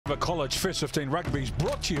The College First 15 Rugby is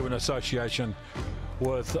brought to you in association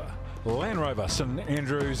with Land Rover, St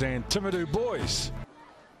Andrews and Timaru Boys.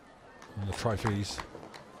 And the trophies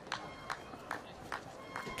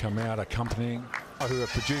come out accompanying who have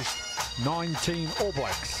produced 19 All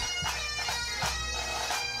Blacks.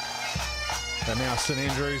 And now St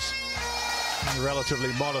Andrews,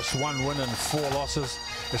 relatively modest 1 win and 4 losses,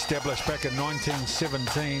 established back in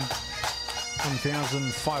 1917,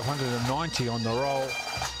 1,590 on the roll.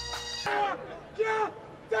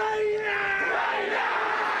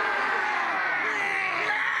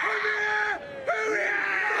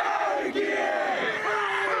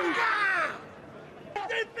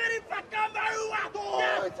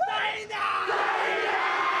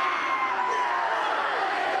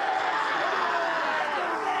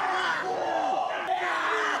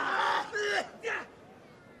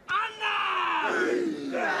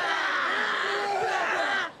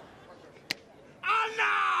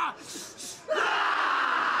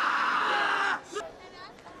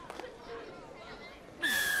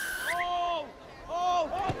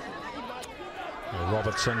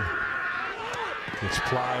 Robertson gets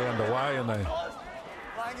play underway and they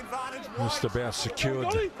just about secured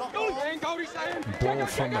the ball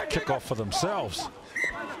from the kickoff for themselves.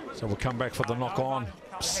 So we'll come back for the knock on,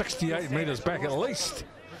 68 metres back at least.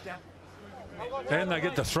 And they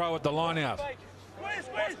get the throw at the line out.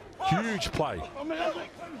 Huge play.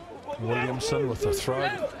 Williamson with the throw,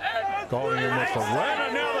 Goldingham with the run,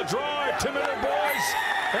 and now the drive. Timaru Boys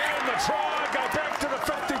and the try go back to the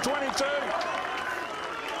 50-22.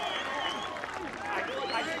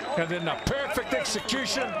 And then the perfect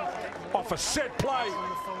execution off a set play.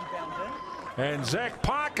 And Zach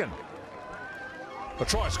Parkin, the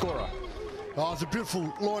try scorer. Oh, it's a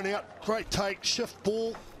beautiful line out, great take, shift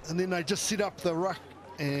ball, and then they just set up the ruck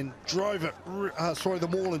and drove it, the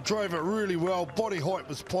maul, and drove it really well. Body height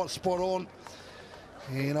was spot on.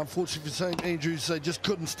 And unfortunately for St Andrews, they just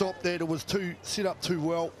couldn't stop that. It was set up too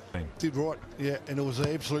well. Did right, yeah, and it was an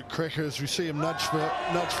absolute cracker as we see him nudge for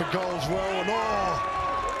goal as well. And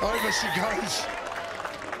over she goes.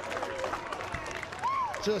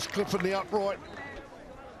 Just clipping the upright.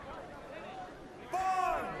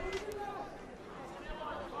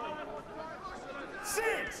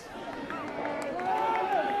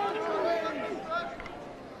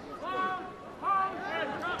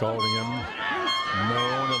 Goldingham,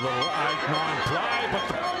 known a little 8-9 play, but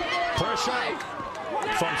the pressure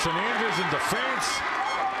from St Andrews in defence.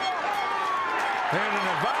 And an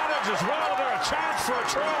advantage as well. They're a chance for a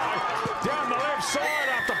try down the left side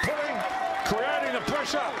after creating the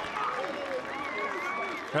pressure.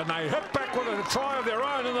 And they hit back with a try of their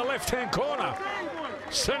own in the left-hand corner.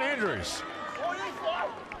 St Andrews.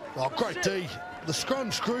 Oh, great D. The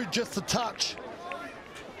scrum screwed just a touch.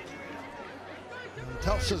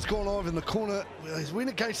 Telstar's gone over in the corner. He's went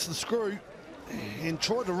against the screw and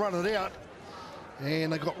tried to run it out.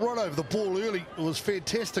 And they got right over the ball early. It was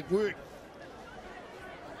fantastic work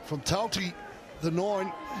from Talty, the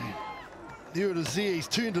 9. There it is there. He's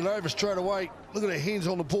turned it over straight away. Look at their hands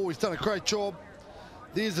on the ball. He's done a great job.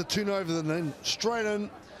 There's the turnover, and then straight in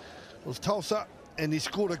was Tulsa, and he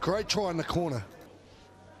scored a great try in the corner.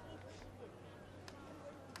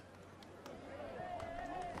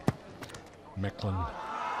 Macklin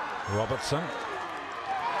Robertson.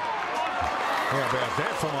 How about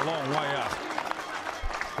that from a long way out?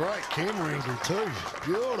 Great camera angle too.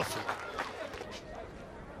 Beautiful.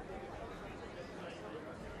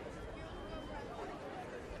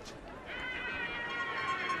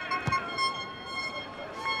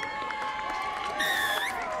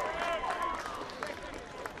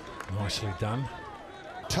 Nicely done.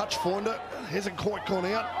 Touch finder hasn't quite gone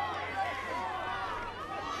out.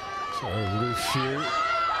 So Rufio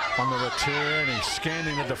on the return, he's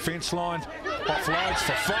scanning the defence line, offloads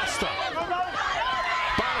for Foster.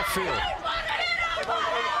 Butterfield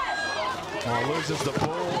loses the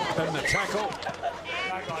ball in the tackle.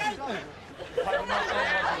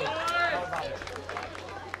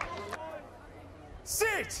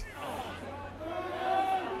 Sit!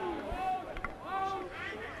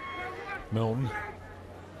 Milton,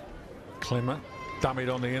 Clement, dummied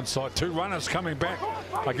on the inside. 2 runners coming back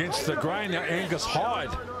against the grain. Now Angus Hyde.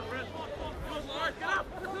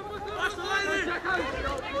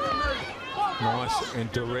 Nice and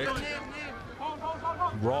direct.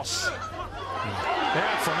 Ross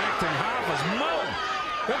out from acting half as Milton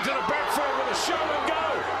into the backfield with a shot and go.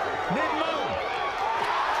 Ned Milton.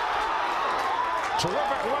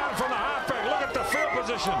 Terrific run from the halfback. Look at the field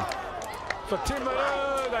position for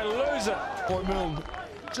Timaru. They lose it. Boy, Milne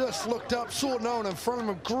just looked up, saw no one in front of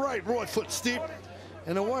him. Great right foot step.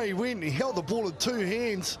 And away he went. He held the ball in 2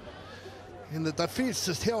 hands. And the defence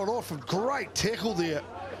just held off. A great tackle there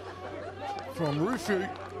from Rufu,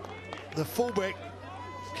 the fullback,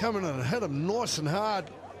 coming in and hit him nice and hard.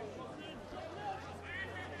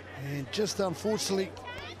 And just unfortunately,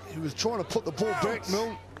 he was trying to put the ball back,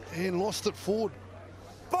 Milne, and lost it forward.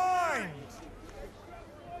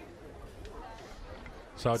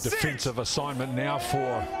 So a defensive assignment now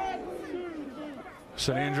for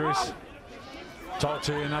St Andrews.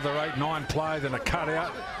 Tolti, another 8-9 play, then a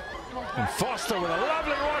cutout. And Foster with a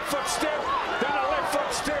lovely right foot step, then a left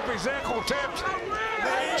foot step, his ankle tapped.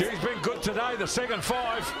 He's been good today, the second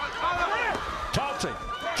 5. Tolti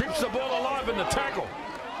keeps the ball alive in the tackle.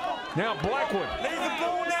 Now Blackwood. Leave the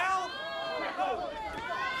ball now.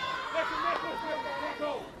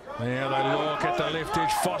 Now they look at the left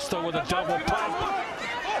edge, Foster with a double pump.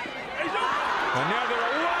 And now they're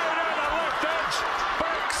away down the left edge.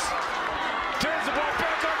 Backs. Turns the ball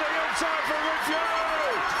back on the inside for Rugby.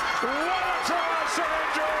 What a try, St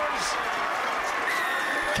Andrews.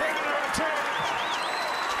 Counter attack.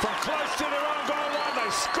 From close to their own goal line, they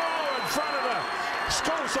score in front of the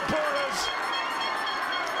school supporters.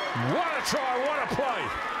 What a try, what a play.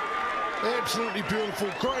 Absolutely beautiful,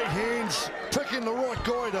 great hands, picking the right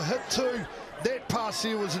guy to hit to. That pass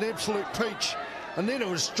here was an absolute peach. And then it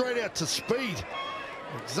was straight out to speed.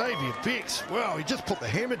 Xavier Bex, wow, he just put the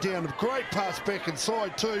hammer down. A great pass back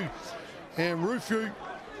inside too. And Rufu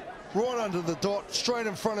right under the dot, straight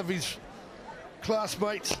in front of his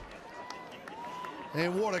classmates.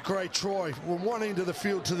 And what a great try from one end of the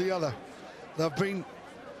field to the other. They've been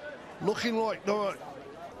looking like, no,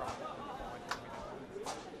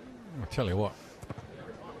 I'll tell you what,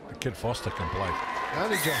 the kid Foster can play.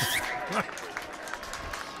 only just.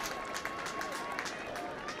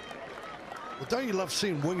 Well, don't you love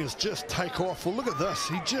seeing wingers just take off? Well, look at this.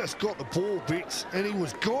 He just got the ball, Bex, and he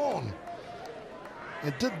was gone.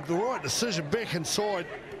 And did the right decision back inside.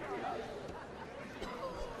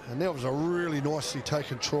 And that was a really nicely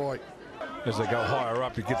taken try. As they go higher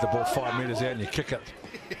up, you get the ball 5 metres out and you kick it.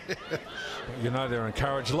 You know they're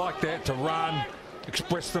encouraged like that to run,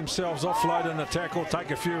 express themselves, offload in the tackle, take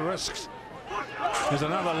a few risks. There's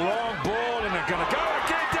another long ball and they're going to go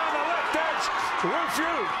again down the left edge. Rufu.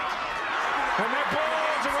 And that ball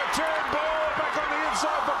is a return ball back on the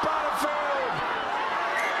inside for Butterfield.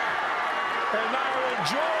 And they are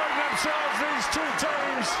enjoying themselves, these two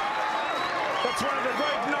teams. That's one of the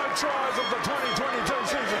great no tries of the 2022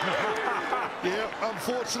 season. Yeah,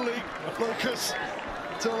 unfortunately, Lucas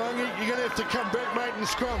Talangi, you're going to have to come back, mate, and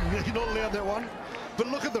scrum. You're not allowed that one. But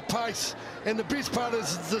look at the pace. And the best part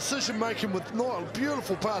is decision-making with a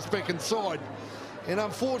beautiful pass back inside. And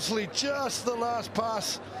unfortunately, just the last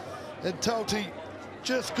pass, and Tolti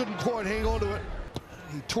just couldn't quite hang on to it.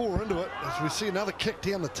 He tore into it as we see another kick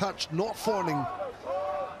down the touch, not finding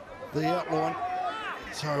the outline.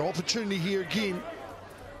 So opportunity here again.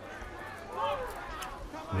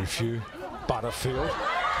 Review, Butterfield.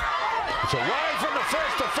 It's away from the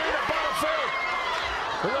first defender, Butterfield.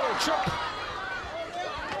 A little chip.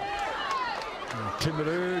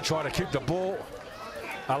 Timaru try to keep the ball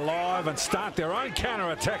alive and start their own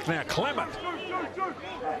counter-attack now. Clement.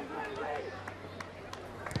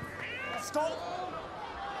 Stop.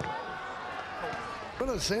 But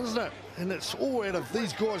it's, isn't it? And it's all out of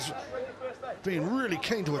these guys being really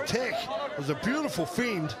keen to attack. It was a beautiful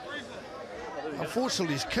fend.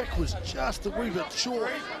 Unfortunately, his kick was just a wee bit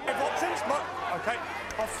short. Okay,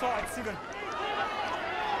 offside, 7.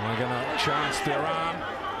 They're going to chance their arm.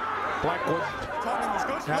 Blackwood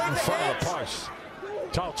out in front of the post.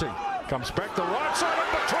 Tolti comes back the right side in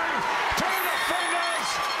between two defenders.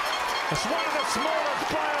 It's one of the smallest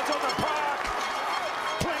players on the park.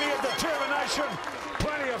 Plenty of determination,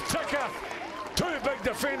 plenty of ticker. Two big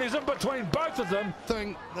defenders in between both of them.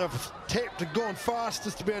 They've tapped and gone fast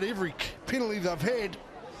just about every penalty they've had.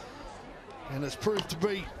 And it's proved to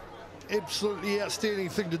be absolutely outstanding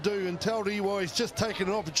thing to do. And Tolti, well, he's just taken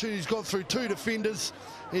an opportunity. He's gone through two defenders.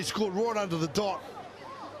 He scored right under the dot.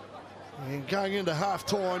 And going into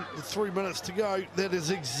half-time, with 3 minutes to go, that is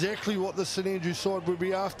exactly what the St Andrews side would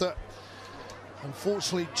be after.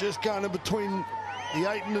 Unfortunately, just going in between the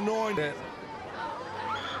 8 and the 9.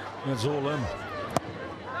 That's all in.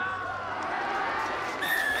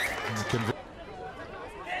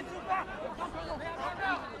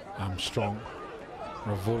 Armstrong.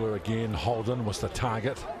 Ravula again. Holden was the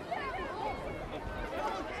target.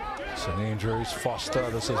 St Andrews, Foster,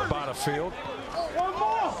 this is Butterfield.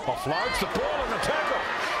 Offloads the ball in the tackle.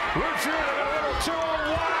 Rufu with a little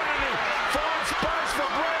 2-on-1 and he finds space for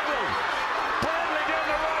Bradley. Bradley down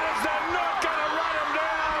the right edge, they're not going to run him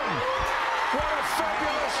down. What a fake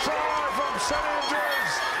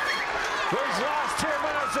These last 10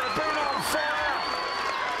 minutes have been on fire.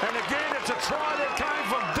 And again, it's a try that came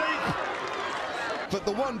from deep. But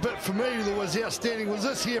the one bit for me that was outstanding was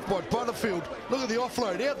this here by Butterfield. Look at the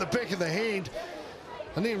offload out the back of the hand.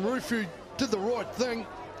 And then Rufu did the right thing,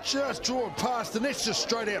 just draw it past, and that's just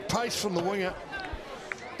straight out pace from the winger.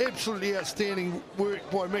 Absolutely outstanding work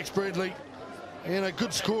by Max Bradley. And a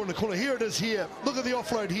good score in the corner. Here it is here. Look at the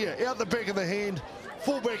offload here, out the back of the hand.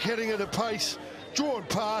 Fullback hitting it at pace, draw it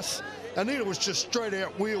pass, and then it was just straight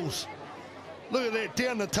out wheels. Look at that,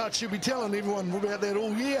 down the touch. You'll be telling everyone about that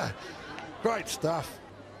all year. Great stuff.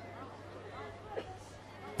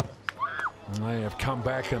 And they have come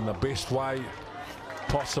back in the best way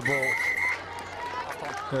possible.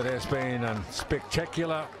 It has been a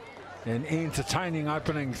spectacular and entertaining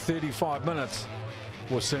opening 35 minutes,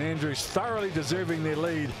 with St Andrews thoroughly deserving their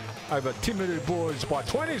lead over Timaru Boys by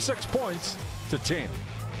 26 points to 10.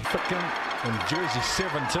 Fickin in jersey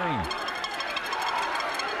 17.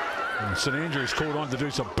 And St Andrews called on to do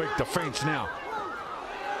some big defence now.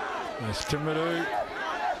 There's Timaru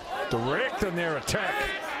direct in their attack,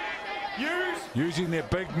 using their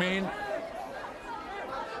big men.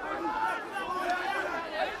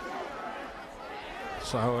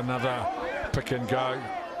 So another pick and go.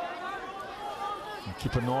 And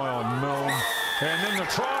keep an eye on Milne. And then the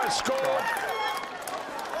try scored.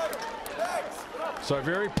 So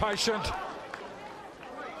very patient,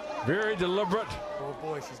 very deliberate. Oh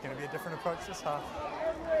boy, she's going to be a different approach this half.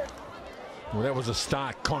 Well, that was a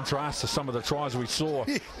stark contrast to some of the tries we saw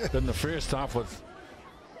in the first half, with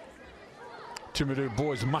Timaru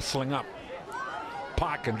Boys muscling up.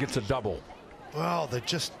 Parkin gets a double. Wow, they're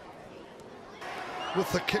just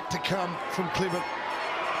with the kick to come from Clement.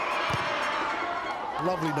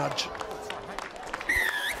 Lovely nudge.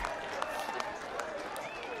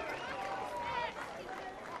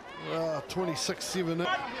 Wow, 26-7.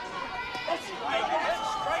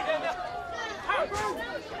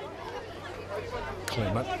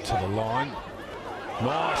 Clement to the line.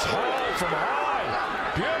 Nice hole from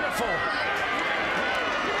Hyde. Beautiful.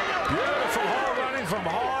 Beautiful hole running from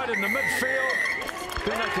Hyde in the midfield.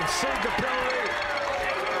 Then they concede the penalty.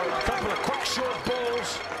 A couple of quick short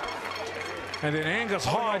balls. And then Angus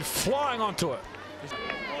Hyde flying onto it.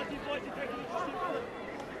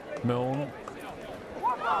 Milne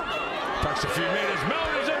takes a few metres.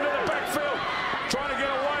 Milne is into the backfield, trying to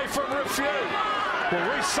get away from Ruffield. Will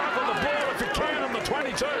recycle the ball if he can on the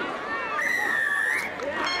 22.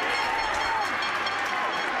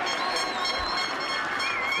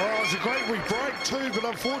 Well, it was a great wee break too, but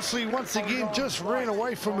unfortunately, once again, just ran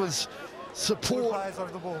away from his support.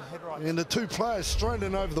 Over the ball, head right. And the two players straight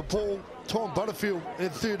in over the ball. Tom Butterfield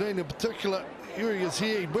at 13 in particular. Here he is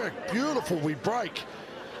here. He worked beautiful wee break.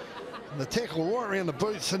 And the tackle right around the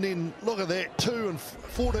boots, and then look at that,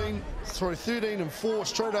 13 and 4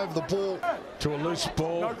 straight over the ball. To a loose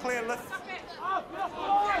ball. No clear lift.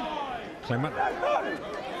 Clement.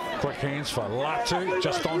 Quick hands for Latu,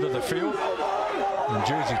 just onto the field. In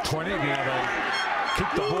jersey 20, now they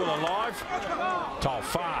keep the ball alive.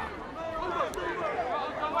 Taufar.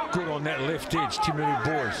 Good on that left edge, Timaru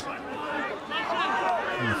Boys.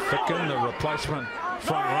 And Fickin, the replacement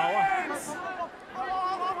front rower.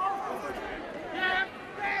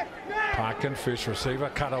 Parkin, first receiver,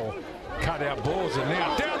 cut out balls, and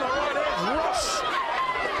now down the right edge, Ross.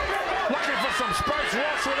 Looking for some space,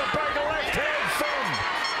 Ross with a bag of left hand thumb.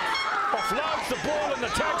 Offloads the ball in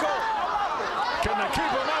the tackle. Can they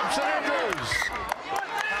keep him up, St Andrews?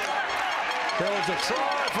 There was a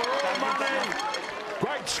try for all money.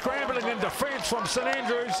 Great scrambling in defence from St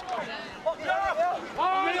Andrews.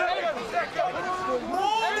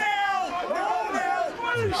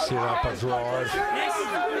 He set up a drive.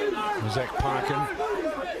 Zach Parkin.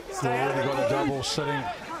 He's already got a double sitting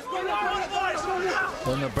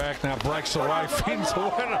in the back. Now breaks away, fins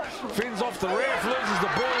off the ref, loses the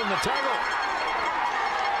ball in the tackle.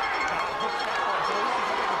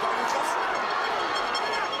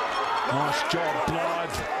 Nice job,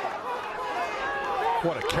 Blythe.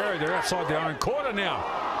 What a carry. They're outside their own quarter now.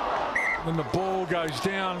 Then the ball goes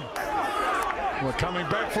down. We're coming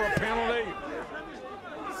back for a penalty.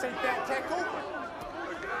 That tackle.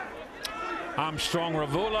 Armstrong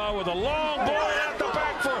Ravula with a long ball out the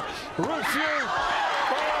back for Ruffield.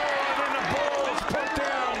 Oh, and then the ball is put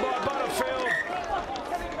down by Butterfield.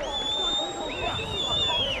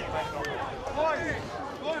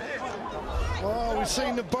 Oh, we've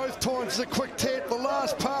seen them both times, the quick tap, the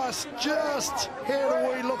last pass, just how do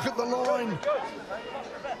we look at the line?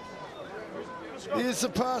 There's the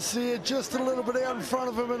pass there, just a little bit out in front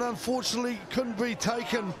of him, and unfortunately couldn't be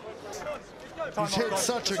taken. He's had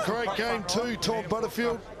such a great game too, Tom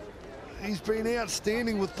Butterfield. he's been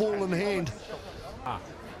outstanding with ball in hand.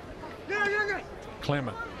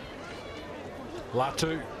 Clement.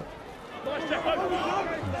 Latu.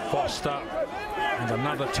 And Foster. And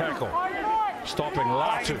another tackle. Stopping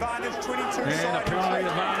Latu. And a penalty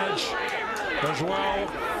advantage as well.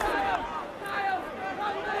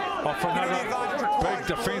 Off another big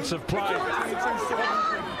defensive play.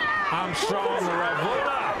 Armstrong,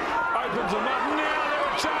 Ravula opens them up. Now they're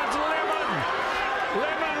in charge.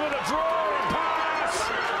 Lemon with a draw and pass.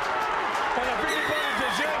 And if anybody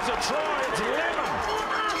deserves a try, it's Lemon.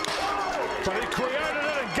 But he created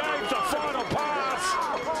it and gave the final pass.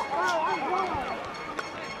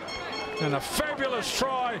 And a fabulous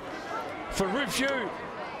try for Rufus,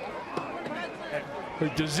 who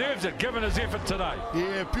deserves it given his effort today.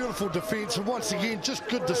 Yeah, beautiful defence, and once again just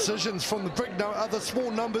good decisions from the other small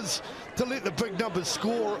numbers to let the big numbers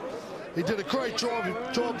score. He did a great job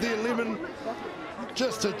there, Lemon,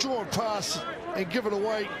 just to draw a pass and give it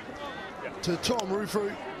away to Tom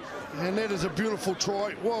Rufus, and that is a beautiful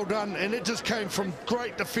try. Well done, and it just came from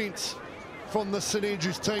great defence from the St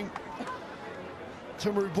Andrews team.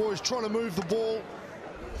 Timaru Boys trying to move the ball.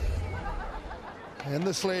 And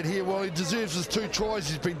this lad here, well, he deserves his 2 tries.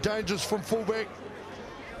 He's been dangerous from fullback.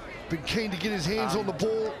 Been keen to get his hands on the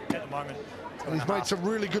ball. At the moment, and he's made some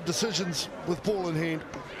really good decisions with ball in hand.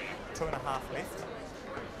 2.5 left.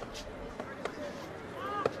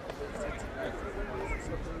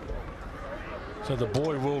 So the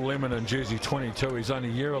boy Will Lemon in jersey 22, he's only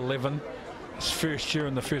year 11. His first year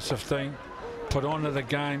in the first 15. Put into the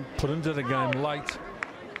game late.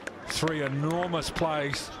 3 enormous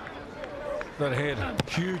plays that had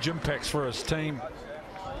huge impacts for his team.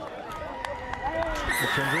 The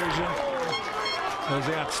conversion is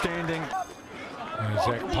outstanding. There's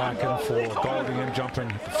Zach Parkin for Goldingham jumping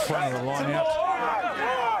at the front of the line out.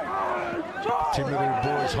 Timaru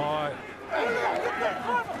Boys high.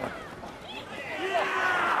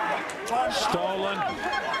 Stolen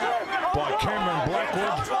by Cameron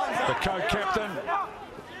Blackwood, the co-captain.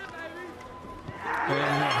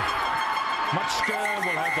 And Muchster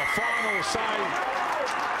will have the final say.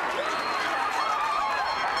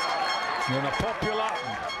 And a popular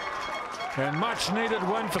and much needed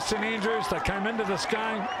win for St Andrews. They came into this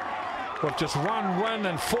game with just 1 win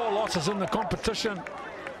and 4 losses in the competition.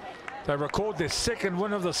 They record their 2nd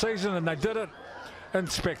win of the season, and they did it in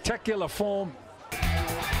spectacular form.